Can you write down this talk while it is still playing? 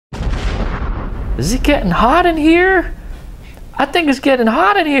Is it getting hot in here? I think it's getting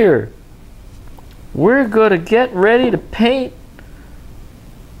hot in here. We're gonna get ready to paint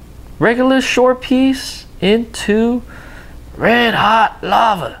regular shore piece into red hot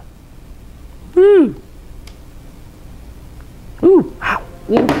lava. Woo! Ooh, hot.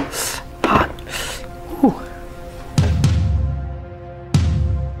 Ooh, hot. Ooh.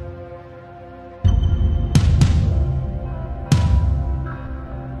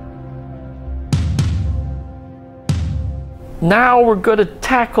 Now we're going to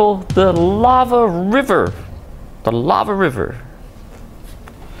tackle the lava river. The lava river.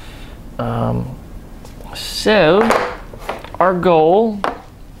 So our goal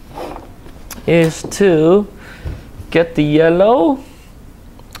is to get the yellow,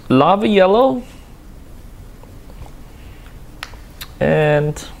 lava yellow,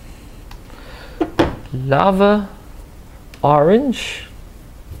 and lava orange.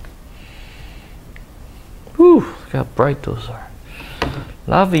 Whew, look how bright those are.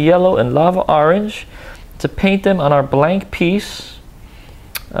 Lava yellow and lava orange to paint them on our blank piece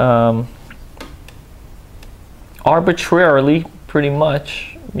arbitrarily, pretty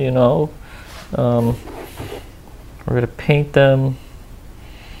much, you know. We're going to paint them,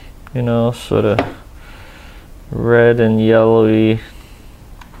 you know, sort of red and yellowy,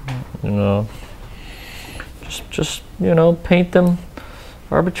 you know. Just you know, paint them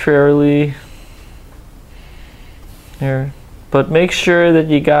arbitrarily. Here, but make sure that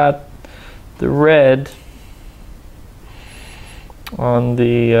you got the red on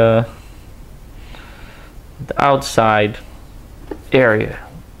the outside area.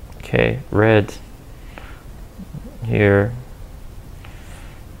 Okay, red here,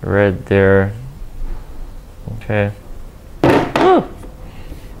 red there. Okay. Ooh.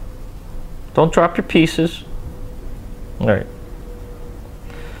 Don't drop your pieces. All right.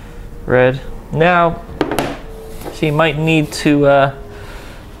 Red. Now, so you might need to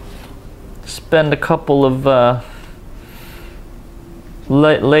spend a couple of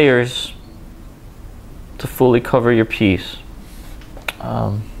layers to fully cover your piece.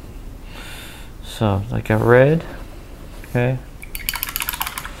 So I got red, okay,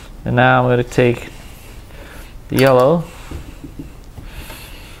 and now I'm going to take the yellow,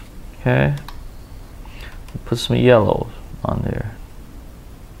 okay, and put some yellow on there.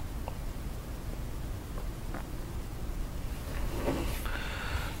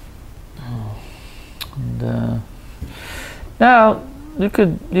 And now you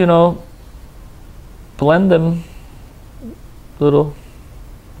could, you know, blend them a little,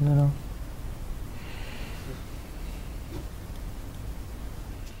 you know.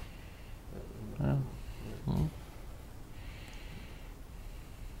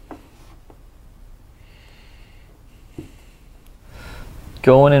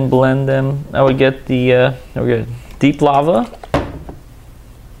 Go in and blend them. I would get the deep lava.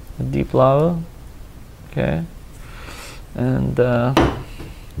 Deep lava. Okay. And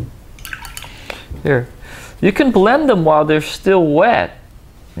here. You can blend them while they're still wet,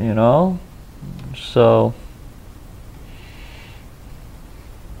 you know. So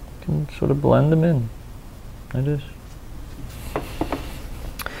you can sort of blend them in. It is.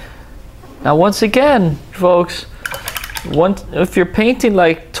 Now once again, folks, if you're painting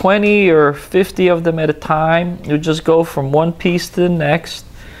like 20 or 50 of them at a time, you just go from one piece to the next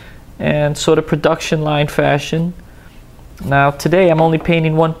and sort of production line fashion. Now today I'm only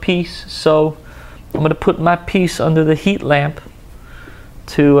painting one piece, so I'm going to put my piece under the heat lamp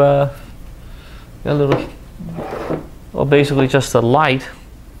to a little, well, basically just a light,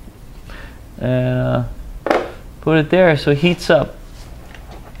 and put it there so it heats up.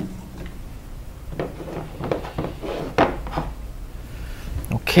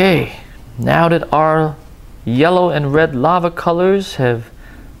 Okay, now that our yellow and red lava colors have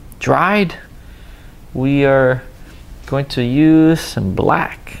dried, we are going to use some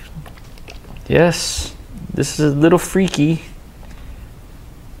black. Yes, this is a little freaky.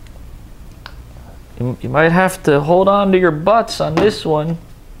 You might have to hold on to your butts on this one.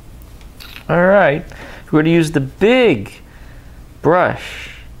 All right, we're going to use the big brush.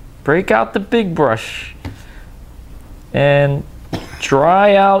 Break out the big brush and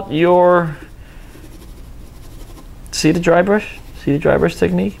dry out your, see the dry brush? See the dry brush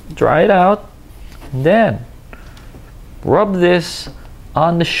technique? Dry it out, and then rub this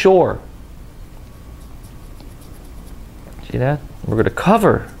on the shore. See that? We're going to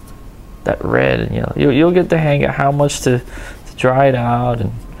cover that red and yellow. You'll get the hang of how much to dry it out,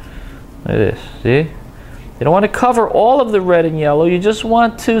 and like this. See? You don't want to cover all of the red and yellow. You just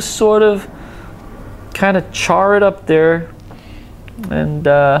want to sort of kind of char it up there and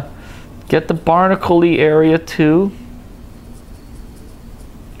Get the barnacle-y area too.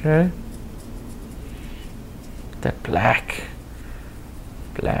 Okay. That black.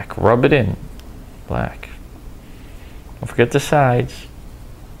 Black. Rub it in. Black. Don't forget the sides.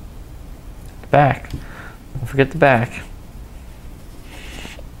 The back. Don't forget the back.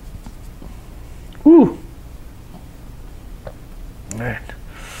 Woo! Alright.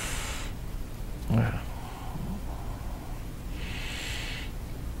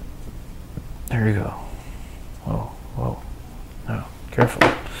 There you go. Whoa, whoa. Oh, careful.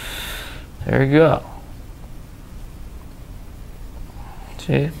 There you go.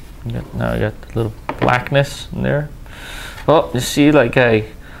 See? Now I got a little blackness in there. Oh, you see, like I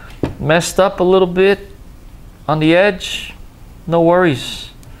messed up a little bit on the edge. No worries.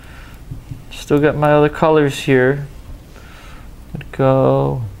 Still got my other colors here. Let it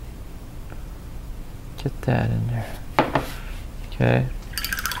go. Get that in there. Okay.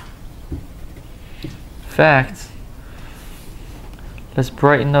 In fact, let's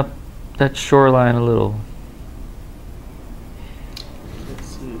brighten up that shoreline a little. Let's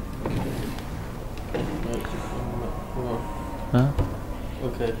see. Huh?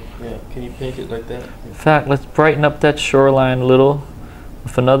 Okay, yeah. Can you paint it like that? In fact, let's brighten up that shoreline a little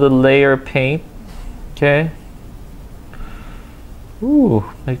with another layer of paint. Okay. Ooh,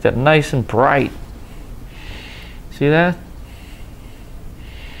 make that nice and bright. See that?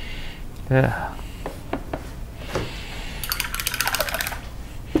 Yeah.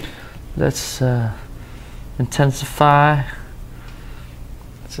 Let's intensify.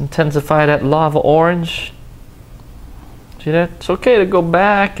 Let's intensify that lava orange. See that? It's okay to go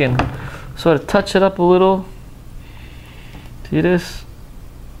back and sort of touch it up a little. See this?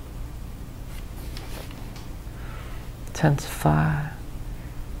 Intensify.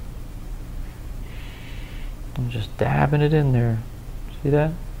 I'm just dabbing it in there. See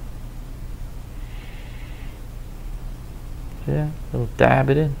that? Yeah, a little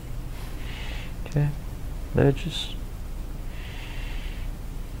dab it in. Okay, edges.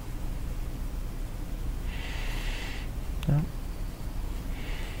 Yeah.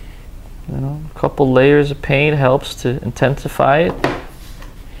 You know, a couple layers of paint helps to intensify it. There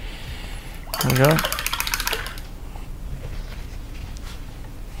we go.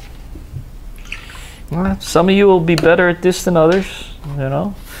 Well, some of you will be better at this than others, you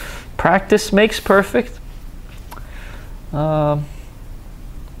know. Practice makes perfect.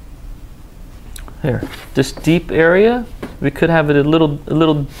 Here, this deep area, we could have it a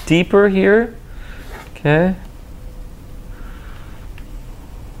little deeper here. Okay.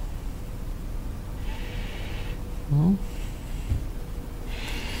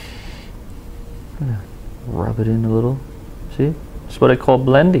 Rub it in a little. See? That's what I call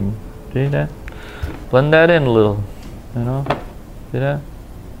blending. See that? Blend that in a little. You know? See that?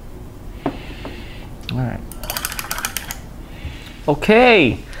 Alright.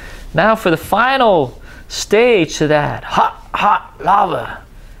 Okay. Now for the final stage to that hot lava.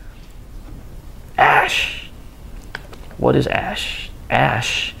 Ash. What is ash?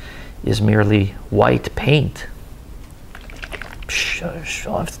 Ash is merely white paint. Shh, I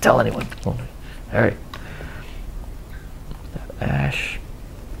don't have to tell anyone. Alright. Ash.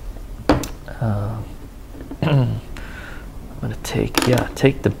 I'm gonna take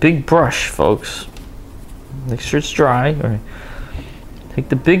the big brush, folks. Make sure it's dry. All right. Take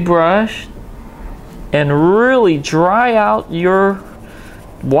the big brush and really dry out your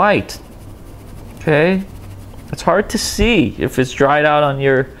white. Okay? It's hard to see if it's dried out on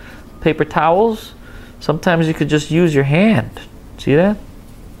your paper towels. Sometimes you could just use your hand. See that?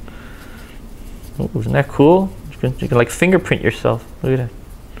 Oh, isn't that cool? You can like fingerprint yourself. Look at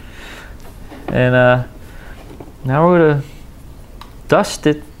that. And now we're gonna dust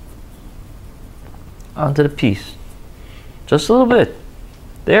it onto the piece. Just a little bit.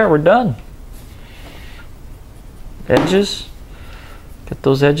 There, we're done. Edges. Get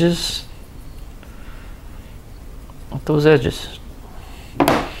those edges. Get those edges.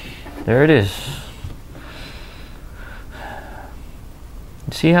 There it is.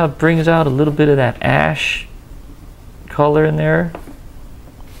 See how it brings out a little bit of that ash color in there?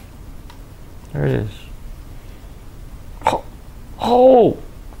 There it is. Oh!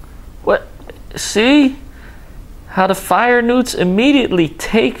 What? See? How the fire newts immediately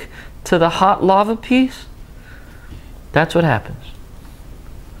take to the hot lava piece? That's what happens.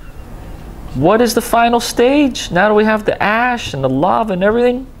 What is the final stage? Now that we have the ash and the lava and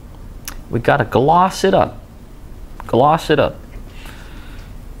everything, we gotta gloss it up. Gloss it up.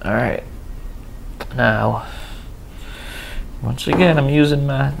 Alright. Now, once again, I'm using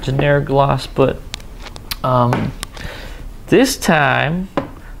my generic gloss, but this time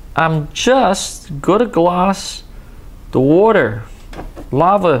I'm just gonna gloss the water,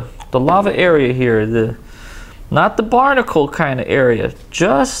 lava, the lava area here, not the barnacle kind of area,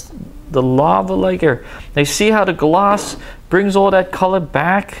 just the lava-like area. Now you see how the gloss brings all that color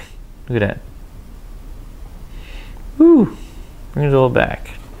back? Look at that. Woo! Brings it all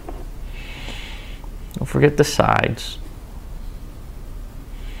back. Don't forget the sides.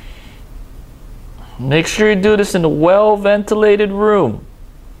 Make sure you do this in a well-ventilated room.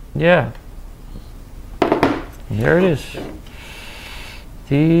 Yeah. There it is.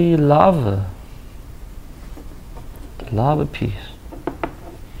 The lava. The lava piece.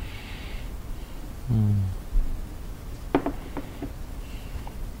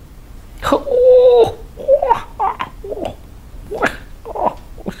 Oh,